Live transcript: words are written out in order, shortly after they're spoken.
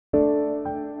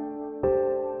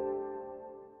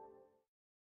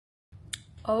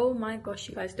Oh my gosh,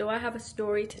 you guys, do I have a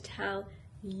story to tell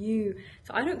you?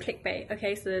 So I don't clickbait,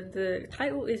 okay? So the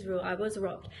title is real. I was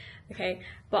robbed, okay?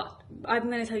 But I'm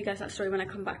going to tell you guys that story when I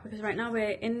come back, because right now we're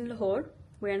in Lahore.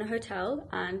 We're in a hotel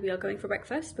and we are going for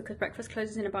breakfast because breakfast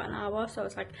closes in about an hour. So I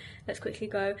was like, let's quickly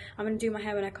go. I'm going to do my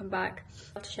hair when I come back.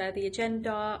 I'll share the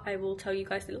agenda. I will tell you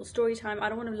guys a little story time. I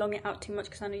don't want to long it out too much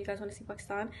because I know you guys want to see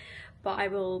Pakistan. But I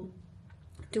will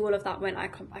do all of that when I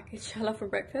come back, inshallah, for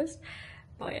breakfast.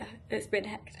 But yeah, it's been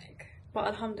hectic. But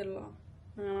alhamdulillah.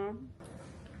 Let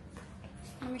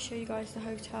me show you guys the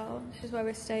hotel. This is where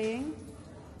we're staying.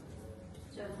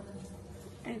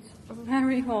 It's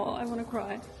very hot. I want to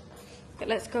cry. But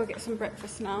let's go get some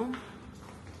breakfast now.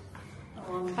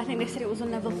 I think they said it was on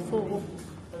level 4.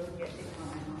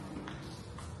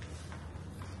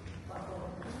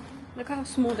 Look how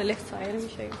small the lifts are. Let me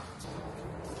show you.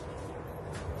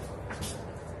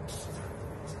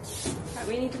 Right,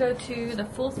 we need to go to the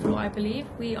 4th floor, I believe.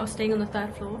 We are staying on the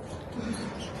 3rd floor.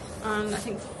 And I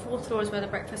think 4th floor is where the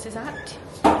breakfast is at.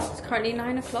 It's currently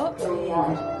 9 o'clock.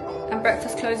 And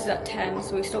breakfast closes at 10,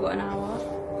 so we've still got an hour.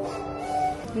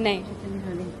 Nay.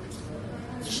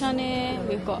 Shane,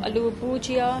 we've got aloo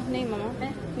bhujia. Nay, mama.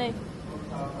 Nay.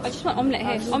 I just want omelette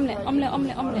here. Omelette.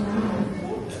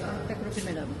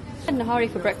 Nahari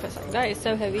for breakfast. Like, that is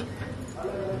so heavy.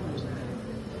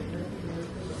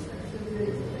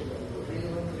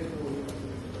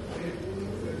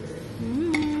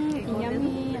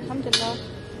 Yummy. Alhamdulillah.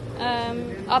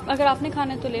 आप अगर आपने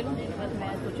खाना है तो ले लो.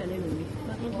 Okay.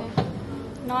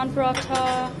 नान पराठा.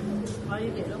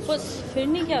 बस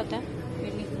फिरनी क्या होता है?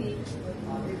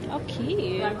 ओके.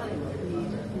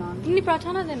 नहीं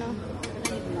पराठा ना देना.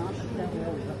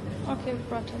 Okay,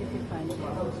 paratha.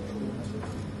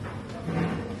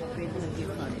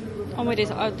 Oh my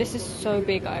days, this is so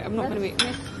big. I'm not going to be...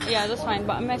 Yeah, that's fine,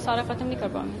 but मैं सारा ख़त्म नहीं कर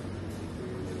पाऊँगी.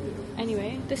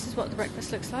 Anyway, this is what the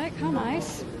breakfast looks like. How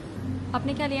nice.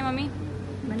 आपने क्या लिया मम्मी?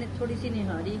 मैंने थोड़ी सी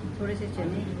निहारी, थोड़े से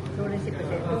चने, थोड़े से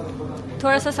पोटैटो.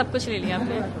 थोड़ा सा सब कुछ ले लिया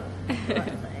आपने.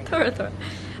 थोड़ा.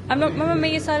 मम्मा मैं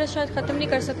ये सारा शायद ख़त्म नहीं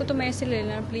कर सकूँ तो मैं इसे ले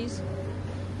लेना please.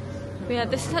 But yeah,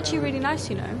 this is actually really nice,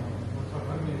 you know.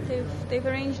 They've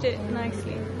arranged it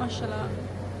nicely. Mashallah.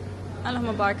 Allah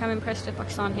Mubarak, I'm impressed with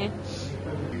Pakistan here.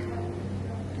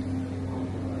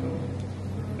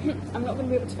 I'm not going to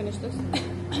be able to finish this.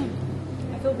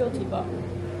 I feel guilty, but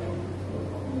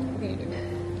what can you do?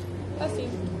 Let's see.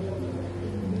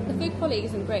 The food quality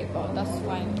isn't great, but that's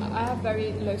fine. I have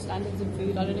very low standards in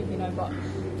food. I don't know if you know, but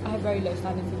I have very low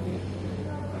standards in food.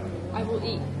 I will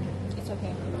eat. It's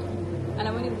okay. And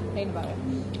I won't even complain about it.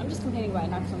 I'm just complaining about it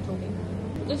now because I'm talking.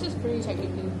 This is free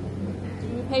technically.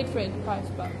 We paid for it in the price,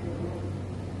 but...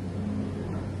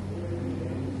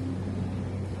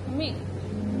 Me.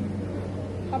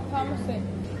 I promise it.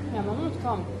 Yeah, my mum's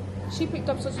come. She picked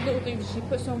up such little things. She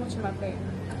put so much in my plate.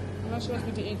 Now she wants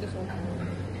me to eat this all.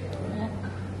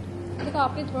 देखो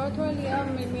आपने थोड़ा थोड़ा लिया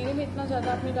मेरे में इतना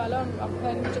ज़्यादा आपने डाला आप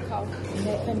घर में मुझे खाओ.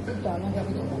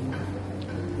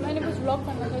 मैंने बस व्लॉग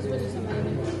करना था इस वजह से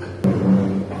मैंने.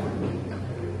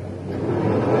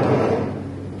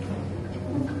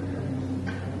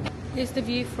 Here's the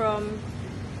view from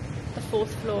the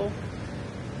 4th floor.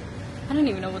 I don't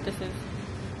even know what this is.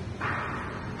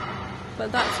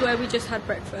 But that's where we just had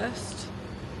breakfast.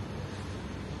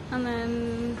 And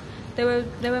then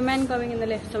there were men going in the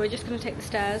lift, so we're just going to take the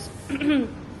stairs. Because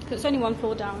it's only 1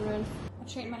 floor down. I've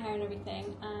straightened my hair and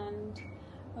everything, and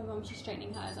my mum, she's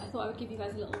straightening hers. I thought I would give you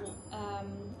guys a little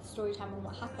story time on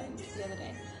what happened the other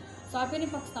day. So I've been in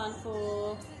Pakistan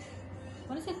for, I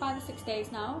want to say 5 or 6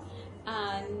 days now.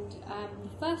 And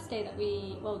the first day that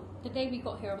the day we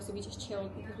got here, obviously we just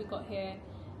chilled because we got here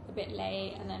a bit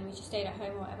late, and then we just stayed at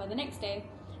home or whatever. The next day,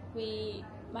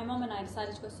 my mum and I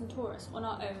decided to go to Centaurus on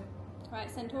our own. Right,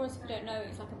 Centaurus, if you don't know,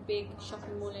 it's like a big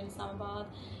shopping mall in Islamabad,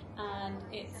 and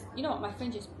it's, you know what, my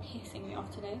fringe is pissing me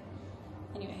off today.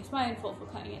 Anyway, it's my own fault for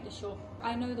cutting it this short.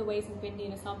 I know the ways in Bindi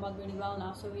and Islamabad really well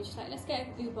now, so we just like, let's get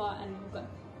an Uber and we'll go.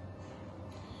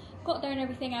 Got there and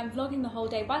everything. I'm vlogging the whole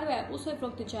day. By the way, I also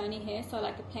vlogged the journey here, so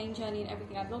like the plane journey and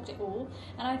everything. I vlogged it all,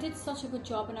 and I did such a good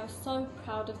job, and I was so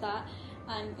proud of that.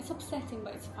 And it's upsetting,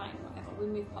 but it's fine, whatever. We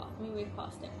moved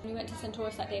past it. We went to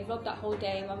Centaurus that day, vlogged that whole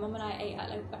day. My mum and I ate at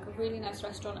like a really nice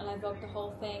restaurant, and I vlogged the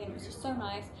whole thing, and it was just so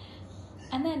nice.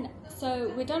 And then,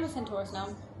 so we're done with Centaurus now.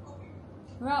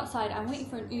 We're outside. I'm waiting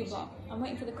for an Uber. I'm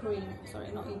waiting for the Kareem.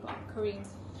 Sorry, not Uber. Kareem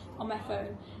on my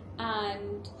phone.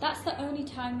 And that's the only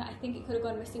time that I think it could have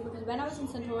gone missing, because when I was in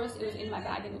Centaurus, it was in my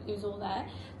bag and it was all there.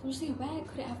 So I'm just thinking, where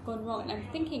could it have gone wrong? And I'm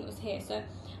thinking it was here. So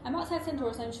I'm outside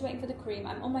Centaurus, I'm just waiting for the Kareem.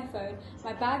 I'm on my phone.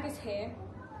 My bag is here.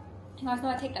 Guys, now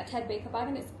I take that Ted Baker bag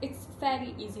and it's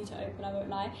fairly easy to open, I won't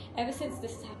lie. Ever since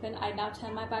this has happened, I now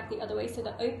turn my bag the other way, so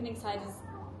the opening side is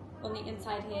on the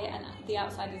inside here and the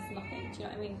outside is nothing, do you know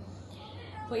what I mean?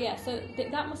 But yeah, so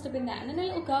that must have been there. And then a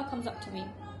little girl comes up to me.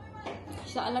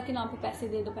 She's like, Allah ke naam pe paise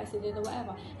de do,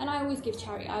 whatever. And I always give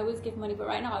charity, I always give money, but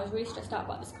right now I was really stressed out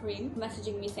about this cream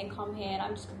messaging me saying come here, and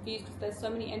I'm just confused because there's so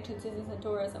many entrances in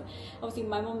Centaurus. So obviously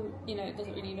my mom, you know,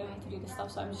 doesn't really know how to do this stuff,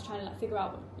 so I'm just trying to like figure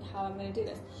out how I'm going to do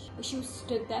this. But she was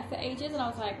stood there for ages, and I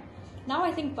was like, now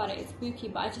I think about it, it's spooky,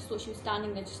 but I just thought she was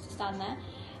standing there just to stand there.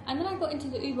 And then I got into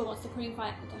the Uber once the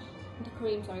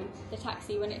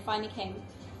taxi, when it finally came.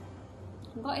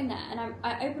 I got in there and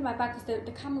I opened my bag because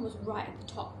the camera was right at the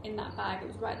top in that bag. It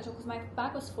was right at the top because my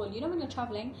bag was full. You know when you're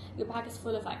travelling, your bag is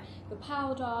full of like your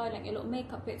powder, like your little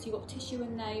makeup bits, you've got tissue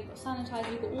in there, you've got sanitizer,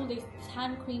 you've got all this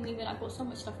hand cream even. I've got so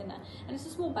much stuff in there. And it's a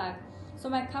small bag. So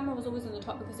my camera was always on the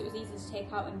top because it was easy to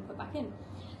take out and put back in.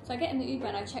 So I get in the Uber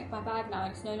and I check my bag now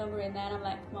and it's no longer in there, and I'm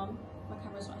like, Mom, my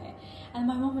camera's not here. And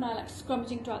my mom and I like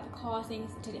scrummaging throughout the car saying,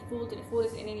 did it fall?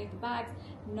 Is it in any of the bags?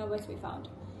 Nowhere to be found.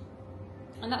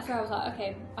 And that's where I was like,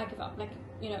 okay, I give up. Like,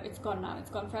 you know, it's gone now. It's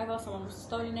gone forever. Someone was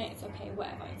stolen it. It's okay,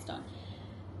 whatever, it's done.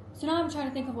 So now I'm trying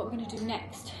to think of what we're going to do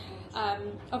next.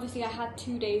 Obviously, I had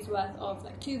 2 days worth of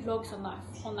like 2 vlogs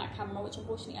on that camera, which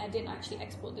unfortunately I didn't actually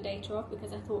export the data of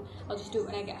because I thought I'll just do it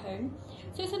when I get home.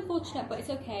 So it's unfortunate, but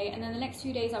it's okay. And then the next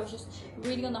 2 days I was just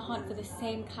really on the hunt for the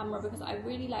same camera because I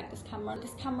really like this camera.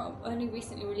 This camera only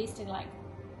recently released in like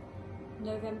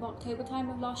November, October time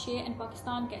of last year, and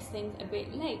Pakistan gets things a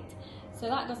bit late. So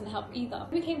that doesn't help either.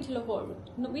 We came to Lahore.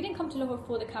 No, we didn't come to Lahore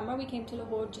for the camera, we came to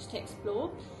Lahore just to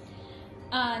explore.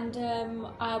 And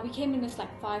we came in this like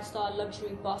 5-star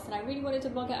luxury bus, and I really wanted to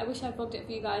vlog it. I wish I vlogged it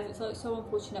for you guys. It's so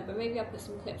unfortunate, but maybe I'll put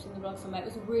some clips in the vlog somewhere. It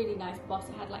was a really nice bus.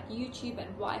 It had like YouTube and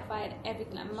Wi-Fi and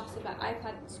everything, like massive like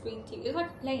iPad screen TV. It was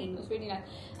like a plane. It was really nice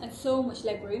and so much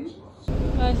leg room.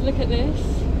 Guys, look at this.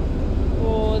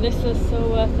 Oh, this was so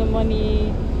worth the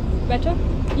money. Better?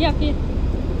 Yeah, yeah.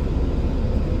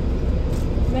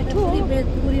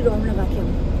 पूरी round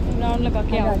लगा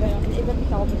के एक बार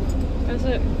दिखाओ मुझे। Also,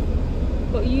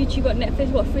 got YouTube, got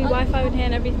Netflix, got free Wi-Fi in here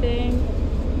and everything.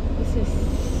 This is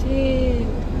sick.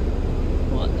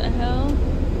 What the hell?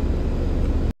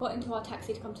 Got into our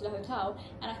taxi to come to the hotel,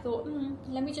 and I thought,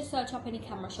 let me just search up any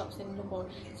camera shops in Lahore.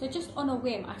 So just on a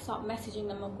whim, I start messaging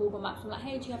them on Google Maps. I'm like,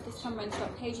 hey, do you have this camera in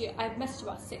stock? Hey, I've messaged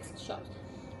about 6 shops.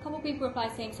 A couple of people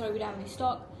replied saying, sorry, we don't have any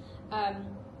stock.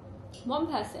 One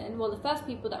person, well, the first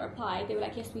people that replied, they were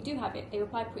like, yes, we do have it. They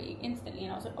replied pretty instantly,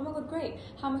 and I was like, oh my god, great,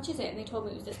 how much is it? And they told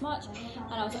me it was this much,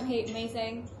 and I was like, okay,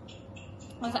 amazing.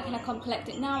 I was like, can I come collect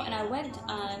it now? And I went,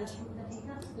 and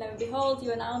lo and behold,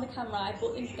 you are now on the camera. I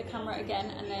bought into the camera again,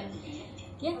 and then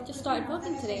yeah, just started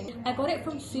vlogging today. I got it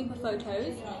from Super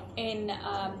Photos in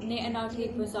near Anarchy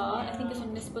Bazaar. I think it's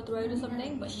on Nisbat Road or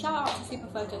something, but shout out to Super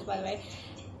Photos, by the way.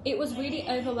 It was really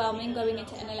overwhelming going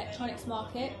into an electronics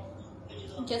market,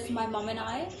 just my mum and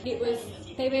I.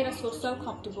 They made us feel so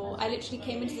comfortable. I literally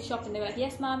came into the shop and they were like,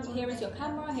 yes ma'am, here is your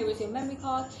camera, here is your memory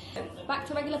card. Back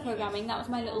to regular programming. That was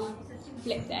my little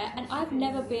blip there, and I've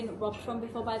never been robbed from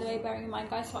before, by the way, bearing in mind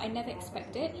guys, so I never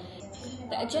expect it.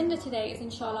 The agenda today is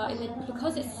inshallah,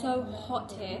 because it's so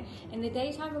hot here, in the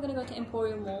daytime we're going to go to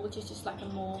Emporium Mall, which is just like a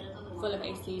mall full of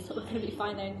AC, so we're going to be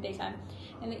fine there in the daytime.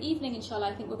 In the evening inshallah,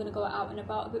 I think we're going to go out and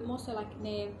about a bit more, so like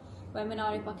near where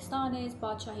Minar-e-Pakistan is,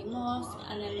 Badshahi Mosque,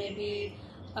 and then maybe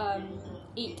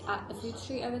eat at the food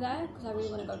street over there, because I really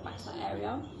want to go back to that area.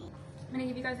 I'm going to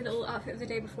give you guys a little outfit of the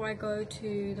day before I go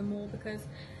to the mall, because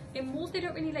in malls they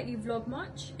don't really let you vlog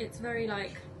much. It's very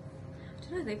like, I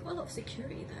don't know, they've got a lot of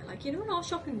security there. Like, you know, in our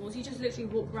shopping malls you just literally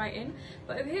walk right in,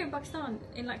 but over here in Pakistan,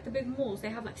 in like the big malls, they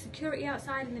have like security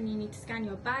outside, and then you need to scan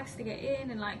your bags to get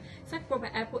in, and like it's like proper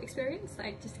airport experience,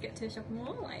 like just to get to a shopping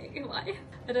mall. Like, why?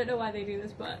 I don't know why they do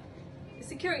this, but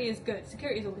security is good.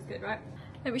 Security is always good, right?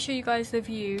 Let me show you guys the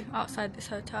view outside this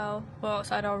hotel, or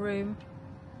outside our room.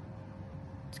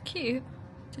 It's cute,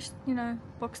 just, you know,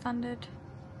 box standard.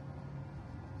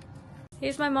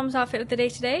 Here's my mum's outfit of the day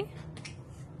today.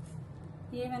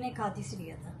 ये मैंने खाती से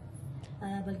लिया था,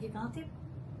 बल्कि कहाँ थे,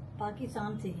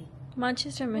 पाकिस्तान से ही,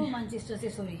 Manchester में. Manchester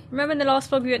से, sorry. Remember in the last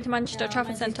vlog we went to Manchester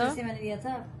Trafford Centre? से मैंने लिया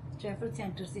था, Trafford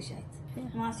Centre से शायद,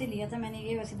 वहाँ से लिया था मैंने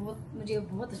ये. वैसे मुझे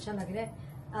बहुत अच्छा लग रहा है.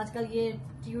 आजकल ये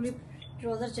ट्यूलिप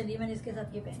ट्राउजर चली है, मैंने इसके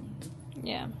साथ ये पहनी.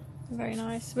 Yeah, very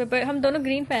nice. हम दोनों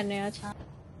green पहन रहे हैं आज.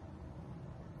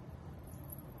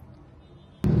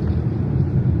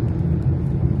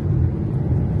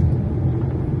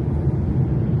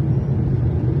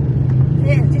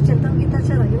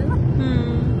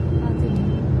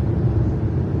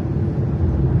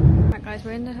 Right guys,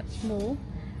 we're in the mall.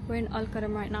 We're in Al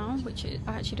Karam right now, which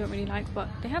I actually don't really like, but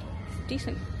they have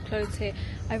decent clothes here.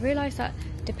 I realised that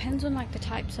depends on like the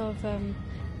types of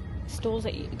stores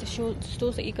that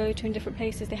stores that you go to in different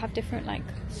places. They have different like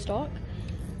stock.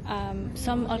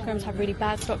 Some Al Karams have really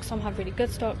bad stock, some have really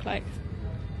good stock. Like,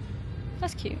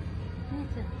 that's cute.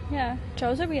 Yeah,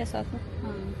 trouser bhi hai saath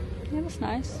mein. Yeah, that's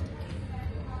nice.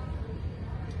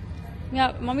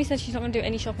 Yeah, mommy said she's not going to do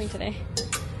any shopping today.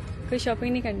 कोई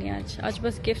shopping नहीं करनी आज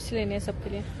बस gifts लेने हैं सबके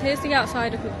लिए. Here's the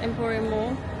outside of Emporium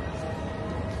Mall.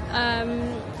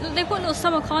 They've got a little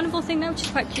summer carnival thing now, which is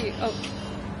quite cute. Oh,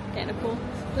 getting a call.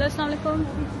 Hello, assalamu alaikum.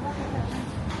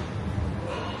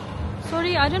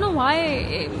 Sorry, I don't know why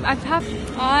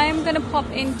I'm gonna pop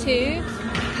into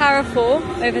Carrefour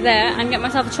over there and get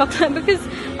myself a chocolate because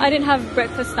I didn't have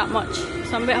breakfast that much,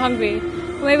 so I'm a bit hungry.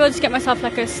 Maybe I'll just get myself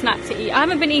like a snack to eat. I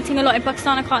haven't been eating a lot in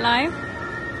Pakistan, I can't lie.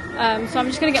 So I'm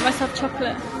just gonna get myself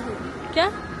chocolate.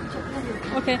 Yeah?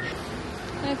 Okay.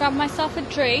 I'm gonna grab myself a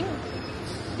drink.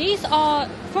 These are,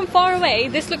 from far away,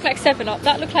 this looked like 7-Up,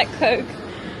 that looked like Coke,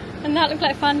 and that looked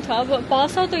like Fanta, but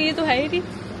Balsa to ye to hai nahi.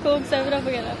 Coke, 7-Up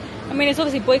together. I mean, it's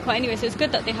obviously boycott anyway, so it's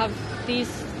good that they have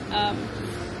these.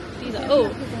 These are,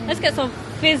 oh, let's get some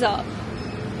Fizz Up.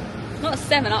 Not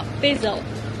 7-Up, Fizz Up.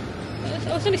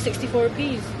 Oh, it's only 64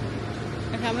 rupees.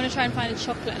 Okay, I'm gonna try and find a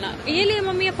chocolate now. Ye le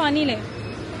mummy ya pani le.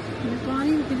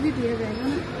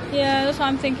 Yeah, that's what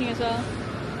I'm thinking as well.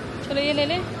 Chalo ye le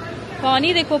le.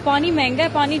 पानी देखो, पानी महंगा है,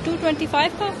 पानी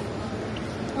 225 का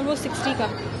और वो 60 का.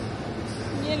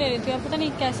 ये ले लेती हूँ, पता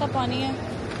नहीं कैसा पानी है.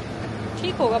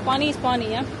 ठीक होगा, पानी इस पानी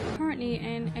है. Currently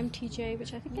in MTJ,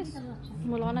 which I think is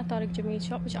Maulana Tariq Jameel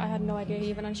shop, which I had no idea he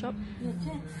even had a shop.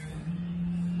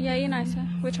 Yeah, you're nicer.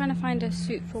 We're trying to find a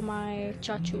suit for my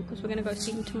chachu because we're gonna go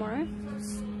see him tomorrow.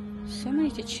 So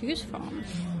many to choose from,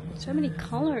 so many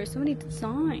colors, so many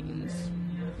designs.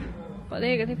 But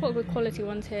there you go, they've got good quality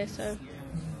ones here, so.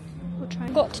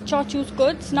 Got Chachu's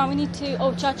goods. Now we need to.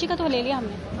 Oh, Chachi ka to le liya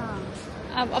humne.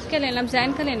 अब क्या लेना?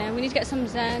 Zain का लेना है. We need to get some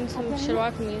Zain, some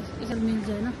salwar कमीज. इधर मिल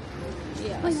जाए ना?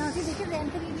 Yeah. यहाँ से देखिए Zain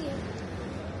का ले लिया.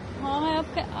 हाँ, अब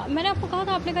मैंने आपको कहा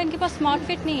था आपने कहा इनके पास smart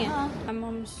fit नहीं है. My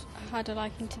mom's had a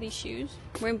liking to these shoes.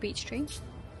 We're in Beach Tree.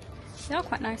 They are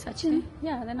quite nice actually.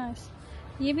 Yeah, they're nice.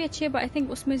 ये भी अच्छे है, but I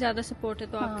think उसमें ज़्यादा support है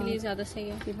तो आपके लिए ज़्यादा सही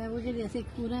है. वो जो जैसे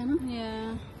पूरा है ना?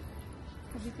 Yeah.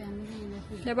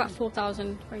 They're about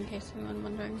 4,000 for in case anyone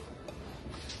wondering,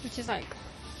 which is like,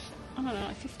 I don't know,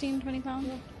 like 15-20 pounds.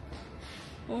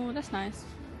 Oh, that's nice.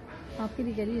 आपके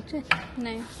लिए करी अच्छे?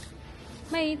 नहीं,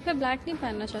 मैं ईद पे black नहीं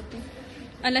पहनना चाहती,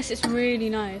 unless it's really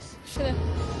nice.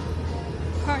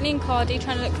 Currently in Cardi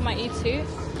trying to look for my Eid suit.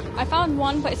 I found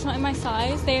one, but it's not in my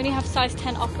size. They only have size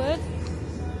 10 offered.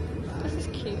 This is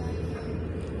cute.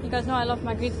 You guys know I love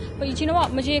my greens, but you know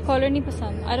what? मुझे ये collar नहीं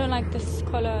पसंद. I don't like this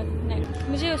collar neck.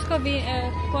 मुझे उसका भी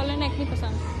collar neck नहीं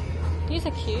पसंद. These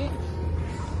are cute.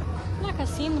 I feel like I've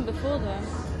seen them before though.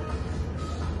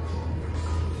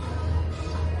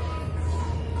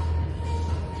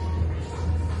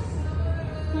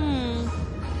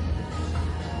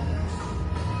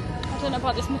 I don't know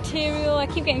about this material. I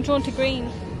keep getting drawn to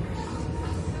green.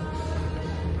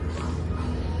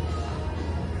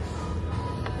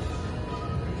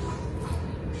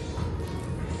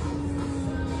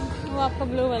 आपका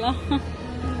blue वाला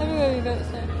everywhere we go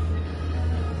so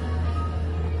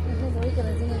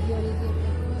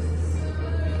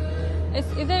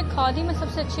इधर खादी में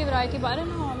सबसे अच्छी variety but I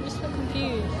don't know, I'm just a bit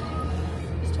confused.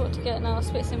 Just what to get now. It's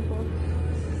a bit simple.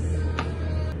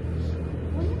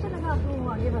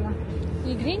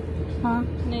 ये green? हाँ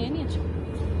नहीं, नहीं अच्छा.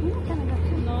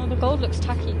 No, the gold looks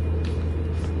tacky.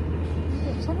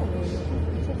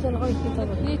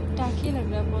 ये tacky लग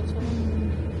रहा है बहुत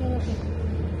ज़्यादा.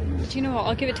 Do you know what?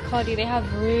 I'll give it to Cardi. They have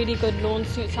really good lawn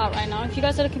suits out right now. If you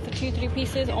guys are looking for 2-3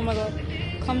 pieces, oh my god,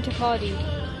 come to Cardi.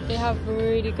 They have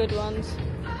really good ones.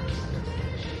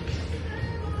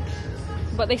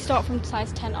 But they start from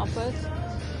size 10 upwards,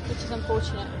 which is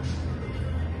unfortunate.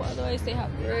 But otherwise, they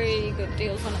have really good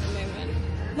deals on at the moment.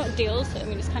 Not deals, I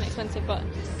mean it's kind of expensive, but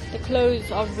the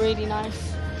clothes are really nice.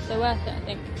 They're worth it, I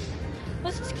think.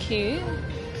 This is cute.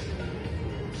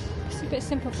 It's a bit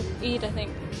simple for Eid, I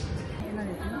think.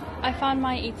 I found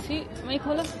my Eid suit. What do you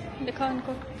call it? The car.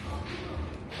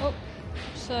 Oh,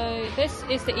 so this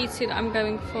is the Eid suit that I'm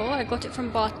going for. I got it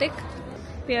from Batik.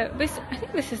 Yeah, this, I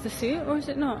think this is the suit, or is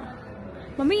it not?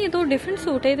 Mummy, ये दो different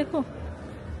suit है देखो.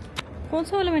 कौन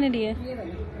सा वाला मैंने लिया?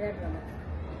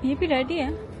 ये भी red ही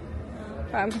है.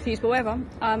 I'm confused, but whatever.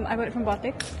 I got it from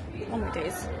Batik. Oh my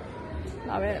days.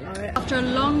 Love it, love it. After a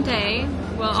long day,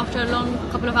 well, after a long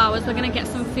couple of hours, we're gonna get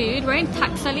some food. We're in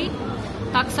Taxali.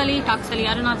 Taksali,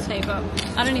 I don't know how to say, but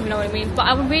I don't even know what it means. But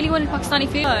I really wanted Pakistani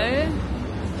food.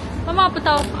 Mama,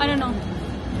 batao. I don't know.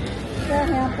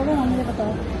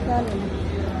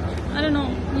 I don't know.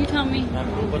 You tell me.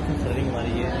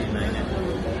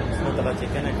 इसमें तवा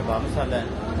chicken है, कबाब मसाला है,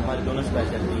 हमारी दोनों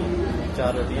speciality हैं।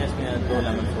 4 रोटियां इसमें, 2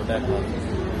 lemon soda है।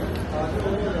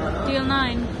 Deal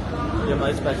 9. ये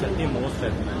हमारी स्पेशलिटी मोस्ट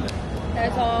रेकमेंड है।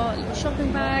 There's our little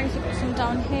shopping bags. We've got some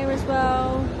down here as well.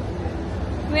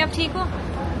 We have tea ko?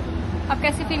 आप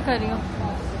कैसे फील कर रही हो?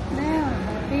 मैं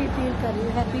हैप्पी फील कर रही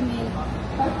हूँ, हैप्पी मील।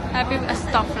 Happy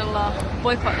अस्तगफिरुल्लाह,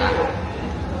 boycott.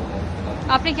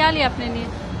 आपने क्या लिया अपने लिए?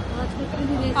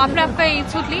 आपने आपका ईद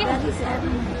सूट लिया?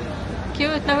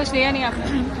 क्यों इतना कुछ लिया नहीं आपने?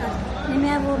 नहीं,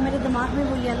 मैं वो मेरे दिमाग में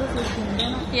वो येलो सूट थी ना।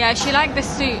 Yeah, she liked this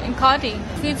suit in Cardi.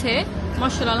 Food's here.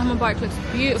 Mashallah, Alhamdulillah, looks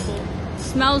beautiful.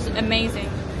 Smells amazing.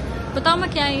 बताओ मैं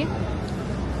क्या है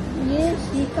ये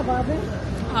सीख कबाब है।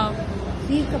 हाँ।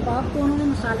 सीख कबाब को उन्होंने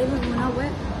मसाले में भुना हुआ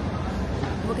है।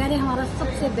 वो कह रहे हमारा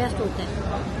सबसे बेस्ट होता है,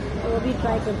 तो वो भी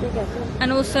ट्राई करते हैं कैसे। And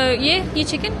also ये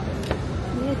चिकन?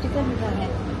 ये चिकन है।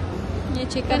 ये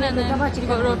चिकन है ना?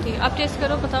 रोटी। आप टेस्ट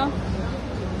करो, बताओ।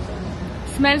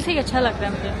 स्मेल से ही अच्छा लग रहा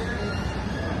है मुझे।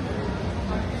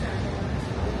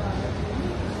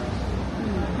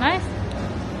 Nice?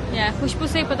 Yeah, खुशबू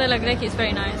से ही पता लग रहा है कि it's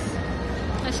very nice.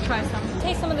 Let's try some.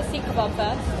 Taste some of the seekh kebab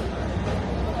first,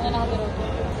 and then I'll have it all.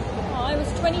 Oh, it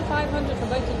was 2,500 for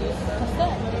both of you. What's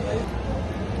that?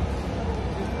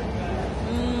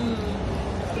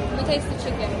 Let me taste the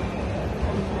chicken.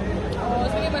 Oh,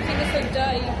 it's making my fingers so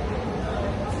dirty.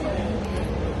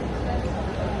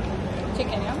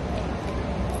 Chicken, yeah?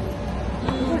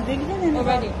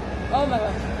 Already. Oh my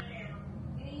god.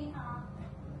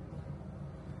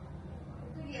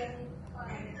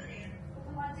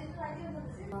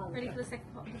 Ready for the second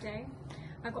part of the day.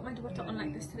 I got my dupatta on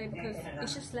like this today because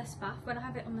it's just less faff. When I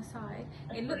have it on the side,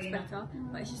 it looks better,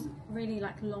 but it's just really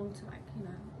like long to like, you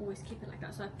know, always keep it like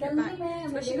that. So I put it back,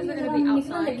 especially because we're going to be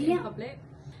outside in public.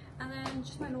 And then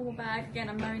just my normal bag. Again,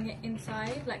 I'm wearing it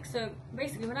inside. Like, so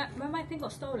basically when my thing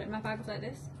got stolen, my bag was like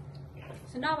this.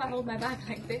 So now I hold my bag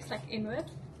like this, like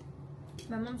inward.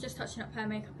 My mum's just touching up her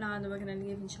makeup now, and then we're going to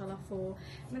leave inshallah for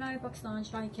Minari, Pakistan,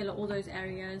 Shahi Killa, all those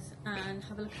areas, and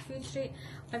have a look at Food Street.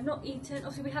 I've not eaten,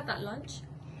 obviously we had that lunch,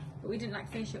 but we didn't like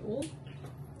finish it all.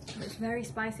 It was very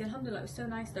spicy, alhamdulillah, it was so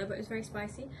nice though, but it was very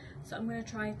spicy. So I'm going to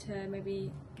try to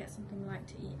maybe get something light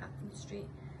to eat at Food Street.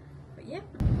 But yeah.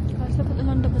 Guys, look at the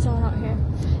London Bazaar out here.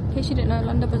 In case you didn't know,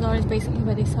 London Bazaar is basically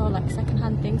where they sell like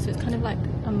second-hand things, so it's kind of like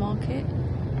a market.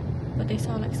 But they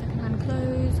sell like second-hand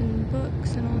clothes and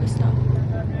books and all this stuff.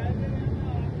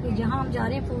 जहाँ हम जा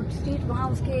रहे हैं food street, वहाँ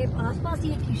उसके आसपास ही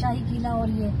एक शाही किला और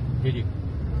ये जी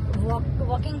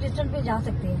वॉकिंग डिस्टेंस पे जा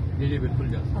सकते हैं। जी बिल्कुल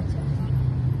जा सकते हैं। अच्छा।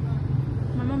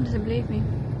 My mom doesn't believe me.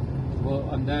 वो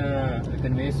अंदर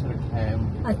कन्वेंस है।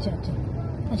 अच्छा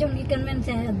उनकी कन्वेंस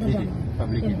है अंदर जाने।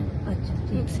 पब्लिक। अच्छा।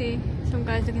 Oopsie, some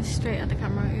guys looking straight at the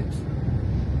camera. Oops.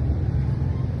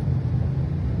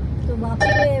 तो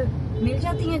वापसी पे मिल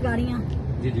जाती हैं गाड़ियाँ?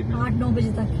 जी 8-9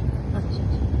 बजे तक। अच्छा।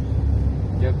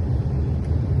 जब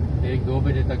 1-2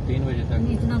 बजे तक, 3 बजे तक,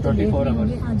 इतना तो 24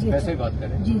 आवर्स। हाँ जी। वैसे ही बात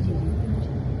करें। जी।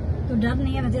 तो डर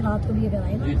नहीं है वैसे रात को भी अगर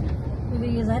आए ना? क्योंकि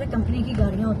ये ज़ाहिर कंपनी की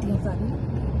गाड़ियाँ होती हैं सारी।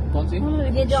 कौन सी?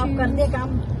 ये जो आप करते हैं काम।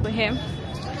 We're here.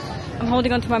 I'm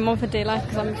holding on to my mom for dear life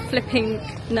because I'm flipping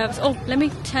nervous. Oh, let me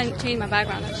change my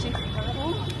background actually.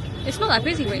 It's not that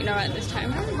busy right now at this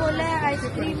time.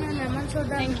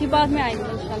 Thank you. बाद में आएंगे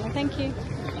इंशाल्लाह. Thank you.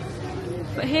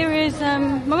 But here is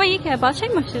Mama, ये क्या है?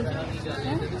 बादशाही मस्जिद.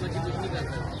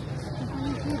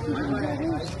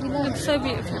 Looks so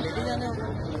beautiful.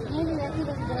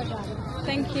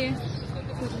 Thank you.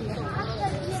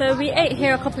 So we ate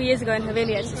here a couple of years ago in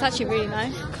Heyyyy. It's actually really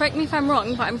nice. Correct me if I'm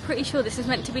wrong, but I'm pretty sure this is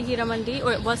meant to be Hira Mandi,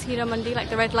 or it was Hira Mandi, like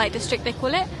the red light district they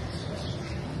call it.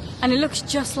 And it looks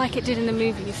just like it did in the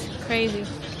movies. Crazy.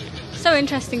 So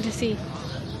interesting to see.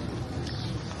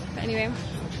 But anyway.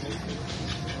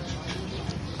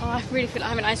 Oh, I really feel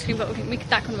like having ice cream, but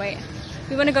that can wait.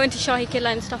 We want to go into Shahi Killa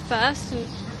and stuff first, and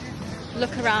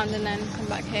look around and then come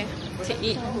back here to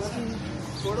eat.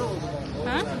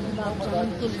 Huh?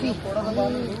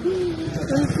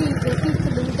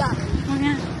 Oh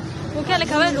yeah. वो क्या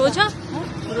लिखा हुआ है? रोजा?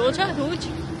 रोज?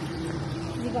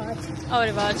 Oh,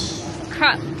 Rivaj.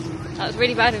 Crap. That was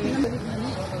really bad of me.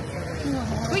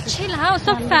 Wait, chill out.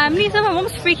 Some families. My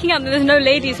mom's freaking out that there's no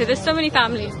ladies here. There's so many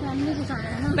families.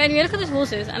 But anyway, look at these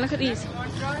horses and look at these.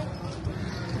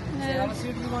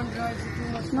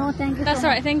 No, thank you. That's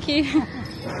alright, thank you.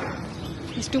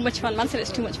 It's too much fun. Man said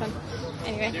it's too much fun.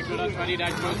 Anyway.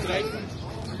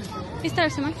 Is there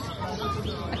some?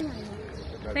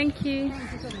 Thank you.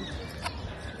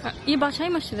 ये बादशाही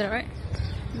masjid है, right?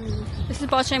 This is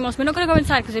Badshahi Mosque. We're not going to go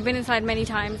inside because we've been inside many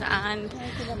times, and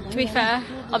to be fair,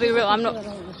 I'll be real, I'm not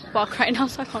bark right now,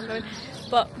 so I can't go in.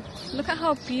 But look at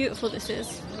how beautiful this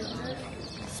is.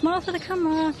 Smile for the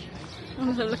camera.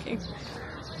 I'm not looking.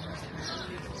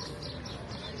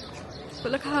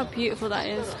 But look at how beautiful that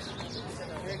is.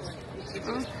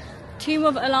 Tomb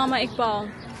of Allama Iqbal.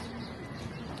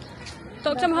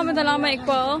 Dr. Muhammad Allama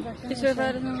Iqbal is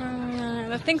revered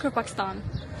the thinker of Pakistan.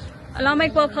 Allama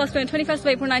Iqbal passed away on 21st of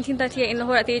April 1938 in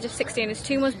Lahore at the age of 60, and his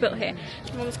tomb was built here.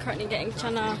 Mum is currently getting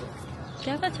chana. Do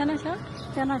you have that chana chaat?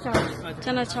 चना चाट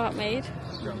Chana chaat made.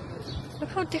 Look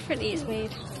how differently it's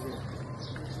made.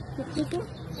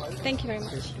 Thank you very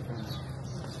much.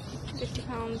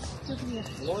 £50.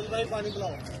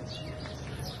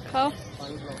 Carl?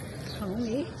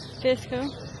 खाऊंगी Taste go?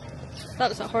 That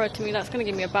looks like horror to me. That's going to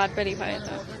give me a bad belly if I eat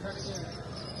that.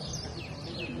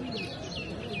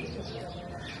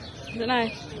 Is it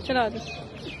nice? चलो आदि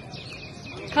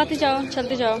खाते जाओ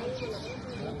चलते जाओ.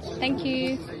 Thank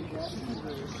you.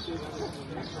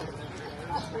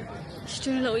 Just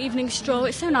doing a little evening stroll.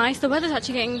 It's so nice. The weather's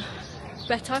actually getting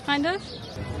better, kind of.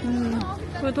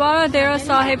 Gurdwara Dera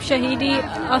Sahib Shahidi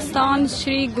Astan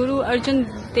Shri Guru Arjan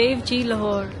Dev Ji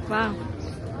Lahore. Wow.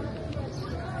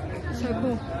 So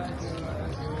cool.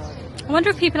 I wonder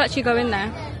if people actually go in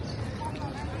there.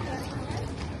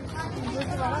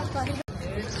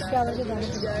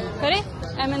 Ready?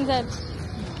 M and Z.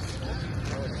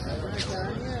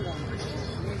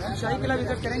 Shahi Qila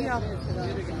visit करेंगे आप?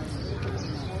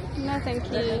 No, thank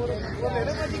you.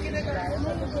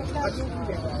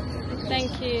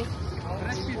 Thank you.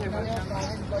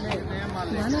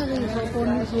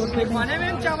 खाने में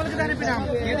हम चावल के दाने पे नाम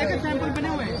ये देखें सैंपल बने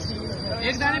हुए हैं.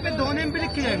 एक दाने पे 2 नेम पे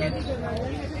लिखे जाएंगे.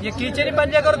 ये कीचेन ही बन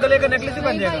जाएगा और गले का नेकलेस ही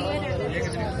बन जाएगा.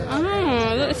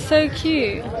 Oh, that's so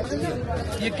cute.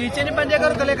 ये कीचेन ही बन जाएगा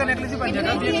और गले का नेकलेस ही बन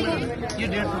जाएगा. ये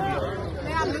 150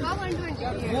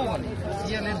 वो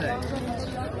ये लेना है.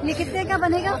 ये कितने का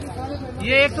बनेगा?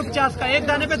 ये 150 का. एक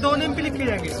दाने पे 2 नेम पे लिखे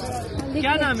जाएंगे.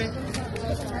 क्या नाम है?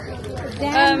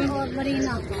 डैन और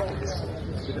मरीना.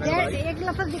 एक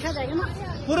लफ्ज लिखा जाएगा ना.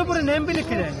 पूरे नेम पे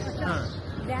लिखे जाएंगे. हाँ.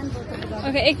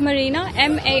 Okay, एक Marina,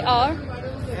 MARINA.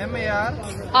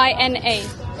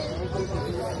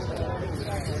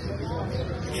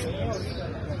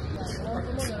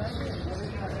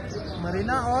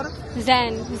 मरीना और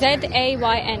Zan, ZAYN.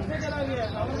 YN.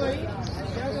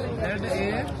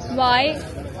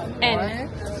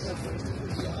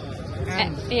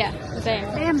 Yeah, Zayn.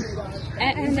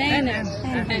 Zayn.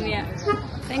 And yeah.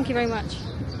 Thank you very much.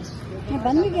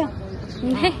 बन भी गया.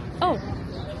 Oh,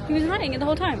 he was writing it the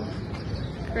whole time.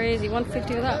 Crazy,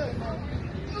 150 of that.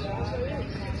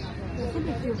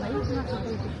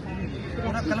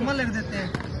 पूरा कलमा लिख देते हैं.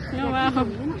 Oh wow.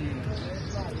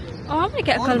 Oh, I'm gonna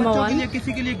get a और kalma बच्चों के one. लिए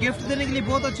किसी के लिए गिफ्ट देने के लिए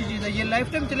बहुत अच्छी चीज है. ये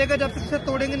लाइफ टाइम चलेगा जब तक इसे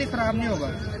तोड़ेंगे नहीं, खराब नहीं होगा.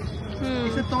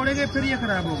 इसे तोड़ेंगे फिर ये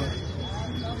खराब होगा.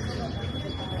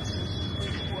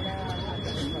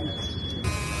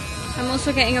 I'm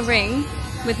also getting a ring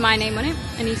with my name on it,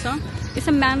 Anisa. It's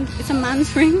a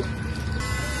man's ring.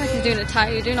 Like he's doing a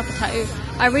tattoo, doing up a tattoo.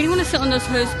 I really want to sit on those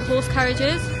horse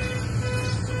carriages.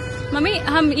 Mummy,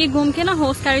 हम ये घूम के ना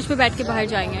horse carriage पे बैठ के बाहर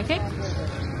जाएंगे, okay?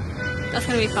 That's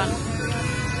gonna be fun.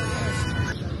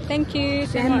 Thank you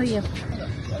so much.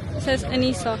 It says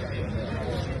Anisa.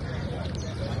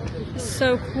 It's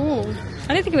so cool.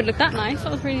 I didn't think it would look that nice.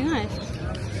 That was really nice.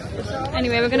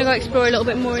 Anyway, we're gonna go explore a little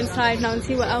bit more inside now and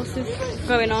see what else is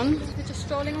going on. We're just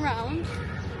strolling around.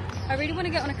 I really want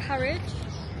to get on a carriage,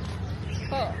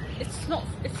 but it's not.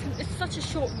 It's such a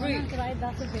short route.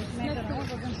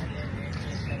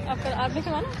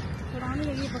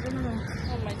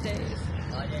 Oh my days.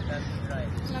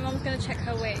 My mom's gonna check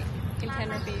her weight in 10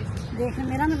 rupees.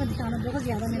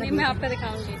 मैं आप पे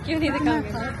दिखाऊंगी. क्यों नहीं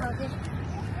दिखाऊंगी?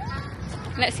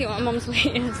 Let's see what my mom's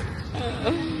weight is.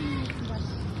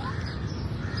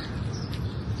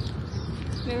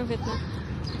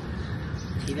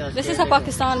 This is her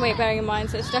Pakistan weight, bearing in mind,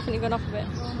 so it's definitely gone up a bit.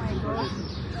 Oh my god.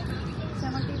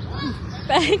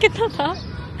 71. कितना था?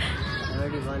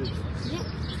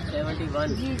 71.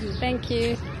 Thank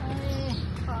you.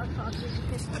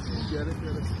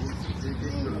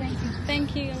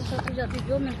 Thank you.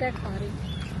 जो मिलता है खा रही.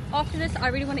 After this, I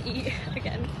really want to eat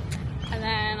again, and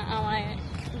then I might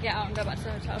get out and go back to the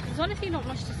hotel. Because there's honestly not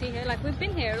much to see here. Like, we've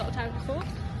been here a lot of times before.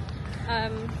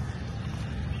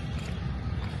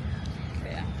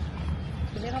 But yeah.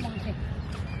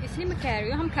 इसलिए मैं कह रही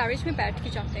हूँ हम carriage में बैठ के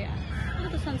जाते हैं. Look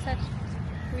at the sunset.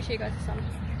 I wish you guys the sun.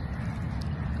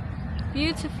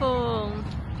 Beautiful.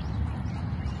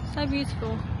 So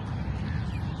beautiful.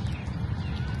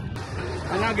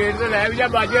 ना गेट से ले भी जा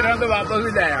बाजे रहा तो वापस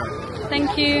भी ले आओ। Thank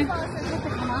you.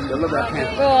 चलो बैठे।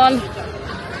 Go on.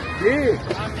 Ji.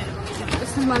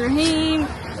 Bismillahirrahmanirrahim.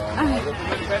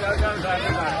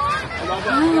 Oh,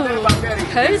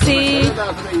 cozy.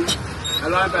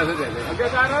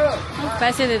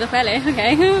 पैसे दे दो पहले.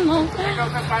 Okay.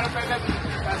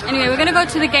 Anyway, we're gonna go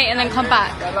to the gate and then come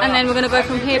back, and then we're gonna go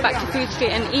from here back to Food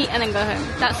Street and eat and then go home.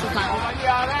 That's the plan.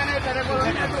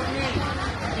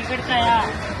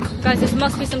 Guys, this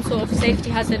must be some sort of safety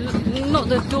hazard. Not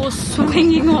the doors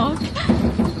swinging off.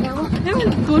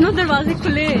 दोनों दरवाजे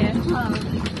खुले हैं.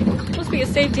 Must be a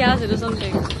safety hazard or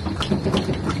something.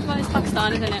 Well, it's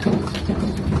Pakistan, isn't it?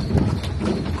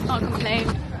 Can't complain.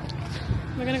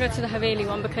 We're gonna go to the Heyyyy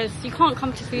one because you can't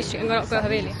come to Food Street and not go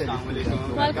Heyyyy.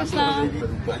 Walaikum Assalam.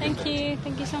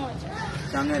 Thank you so much.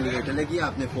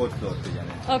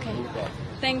 Okay,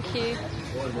 thank you.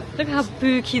 Look how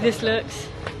booky this looks.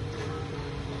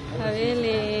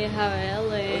 Heyyyy.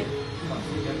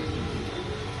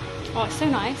 Oh, it's so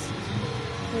nice.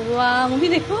 Wow, mummy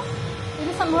dekho. It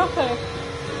looks like Morocco.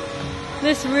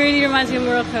 This really reminds me of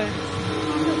Morocco.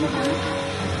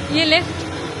 Ye lift.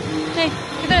 Hey,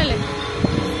 kidhar hai lift?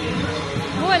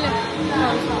 वो वाले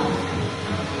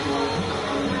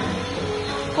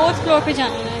 4th floor पे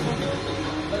जाना है.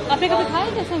 आपने कभी खाया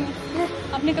जैसे में?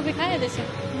 आपने कभी खाया जैसे?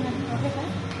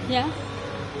 Yeah.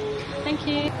 Thank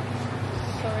you.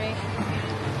 Sorry.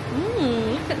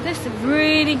 Look at this. It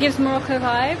really gives Morocco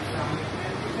vibe.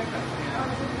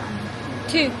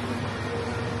 2.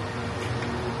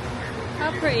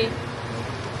 How pretty.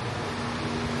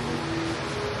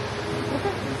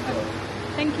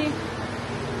 Thank you.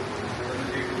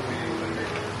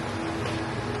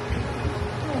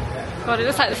 God, it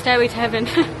looks like the stairway to heaven.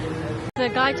 The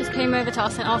guy just came over to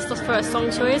us and asked us for a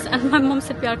song choice, and my mum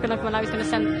said Pyar Karna when I was going to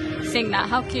sing that.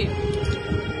 How cute.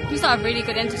 We start a really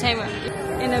good entertainment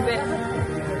in a bit.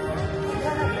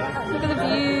 Look at the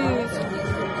views.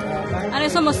 And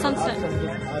it's almost sunset.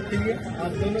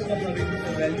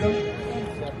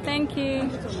 Thank you.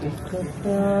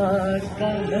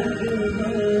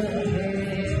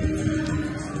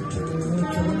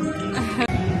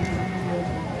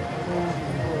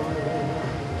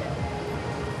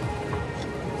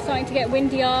 Starting to get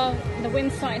windier, the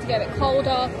wind's starting to get a bit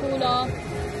colder, cooler,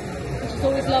 which is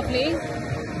always lovely,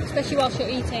 especially whilst you're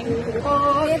eating.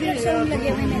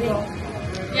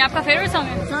 Yeah, आपका favorite song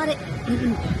है? सारे.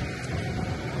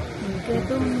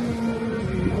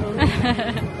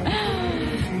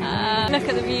 Look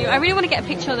at the view. I really want to get a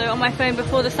picture though on my phone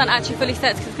before the sun actually fully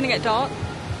sets because it's going to get dark.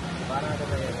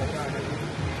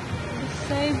 It's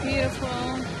so beautiful.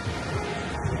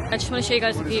 I just want to show you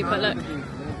guys the view, but look.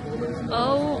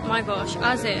 Oh my gosh,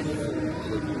 as if.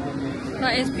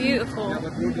 That is beautiful.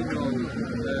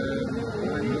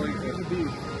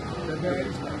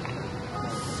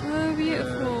 So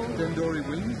beautiful.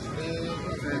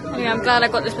 Yeah, I'm glad I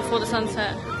got this before the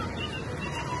sunset.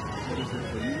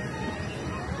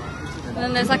 And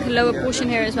then there's like a lower portion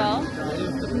here as well.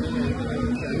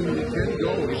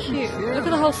 Cute. Look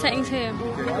at the whole settings here.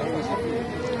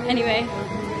 Anyway,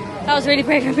 that was really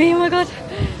brave of me, oh my god.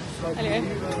 Anyway.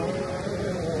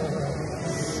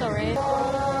 Sorry.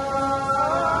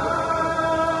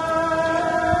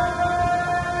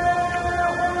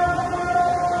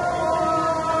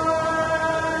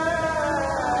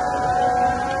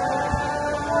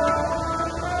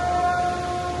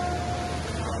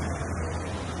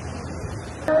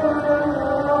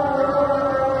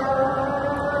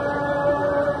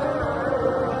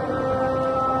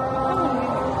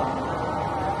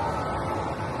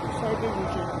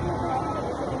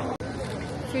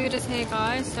 Food is here,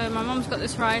 guys. So my mum's got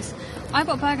this rice. I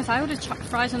got burgers. I ordered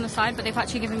fries on the side, but they've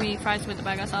actually given me fries with the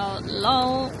burger. So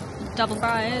lol, double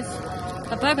fries.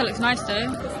 The burger looks nice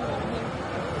though.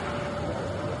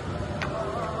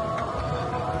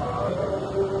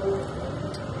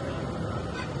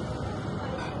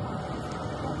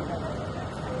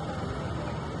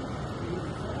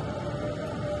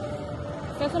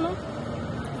 Get some more?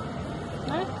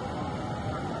 No?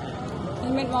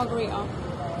 It's mint margarita.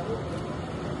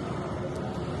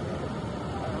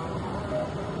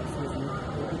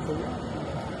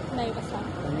 नहीं बस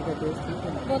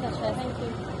बहुत अच्छा है. Thank you.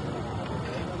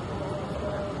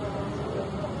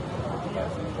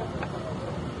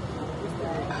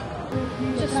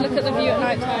 Just look at the view at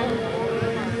night time.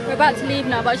 We're about to leave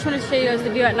now, but I just wanted to show you guys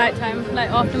the view at night time, like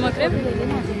after Maghrib.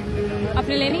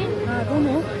 आपने लेनी है?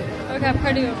 Okay, I'm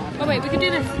proud of you. Oh wait, we can do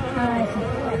this.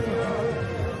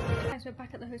 Guys, we're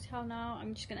back at the hotel now.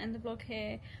 I'm just gonna end the vlog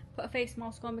here. Put a face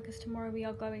mask on because tomorrow we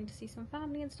are going to see some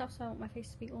family and stuff, so I want my face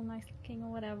to be all nice looking or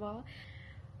whatever.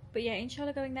 But yeah,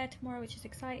 inshallah going there tomorrow, which is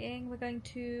exciting. We're going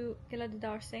to Qila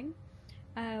Didar Singh,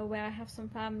 where I have some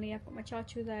family. I've got my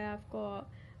chachu there, I've got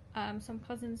some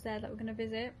cousins there that we're going to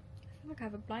visit. I feel like I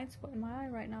have a blind spot in my eye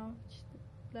right now, just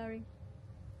blurry.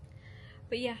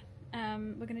 But yeah,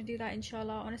 we're going to do that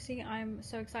inshallah. Honestly, I'm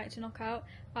so excited to knock out.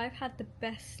 I've had the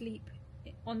best sleep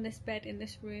on this bed in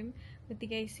this room with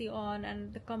the AC on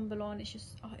and the gumball on. It's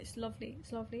just, oh, it's lovely,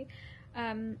 it's lovely.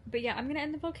 But yeah, I'm gonna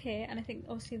end the vlog here, and I think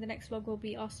obviously the next vlog will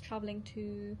be us traveling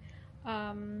to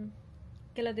Qila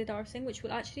Didar Singh, which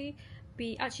will actually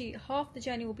be half the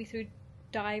journey will be through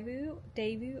Daewoo,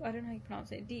 I don't know how you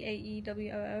pronounce it, Daewoo,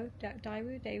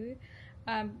 Daewoo,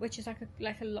 which is like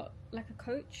a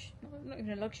coach, not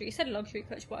even a luxury. He said a luxury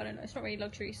coach, but I don't know, it's not really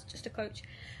luxury, it's just a coach.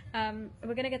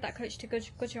 We're gonna get that coach to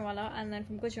Gujranwala, and then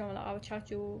from Gujranwala our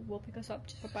chachu will pick us up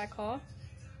just by car,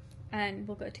 and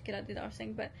we'll go to Qila Didar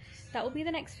Singh. But that will be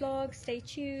the next vlog. Stay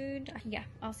tuned. Yeah,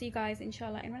 I'll see you guys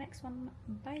inshallah in my next one.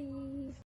 Bye.